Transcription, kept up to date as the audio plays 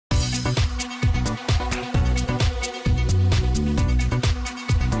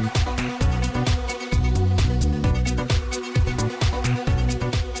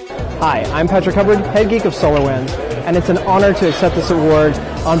Hi, I'm Patrick Hubbard, Head Geek of SolarWinds, and it's an honor to accept this award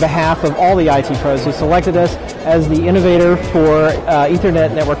on behalf of all the IT pros who selected us as the innovator for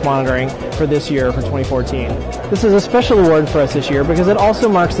Ethernet network monitoring for this year, for 2014. This is a special award for us this year because it also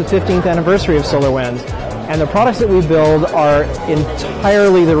marks the 15th anniversary of SolarWinds, and the products that we build are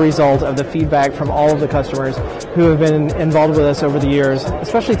entirely the result of the feedback from all of the customers who have been involved with us over the years,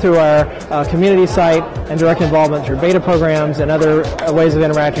 especially through our community site and direct involvement through beta programs and other ways of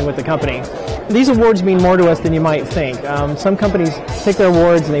interacting with the company. These awards mean more to us than you might think. Some companies take their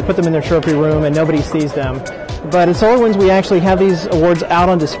awards and they put them in their trophy room and nobody sees them. But at SolarWinds we actually have these awards out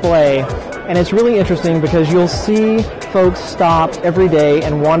on display, and it's really interesting because you'll see folks stop every day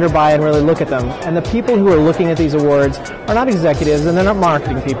and wander by and really look at them. And the people who are looking at these awards are not executives and they're not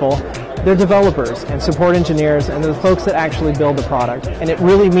marketing people. They're developers and support engineers and they're the folks that actually build the product. And it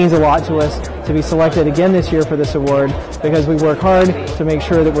really means a lot to us to be selected again this year for this award because we work hard to make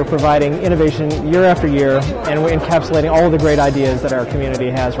sure that we're providing innovation year after year and we're encapsulating all of the great ideas that our community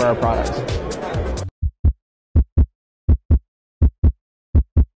has for our products.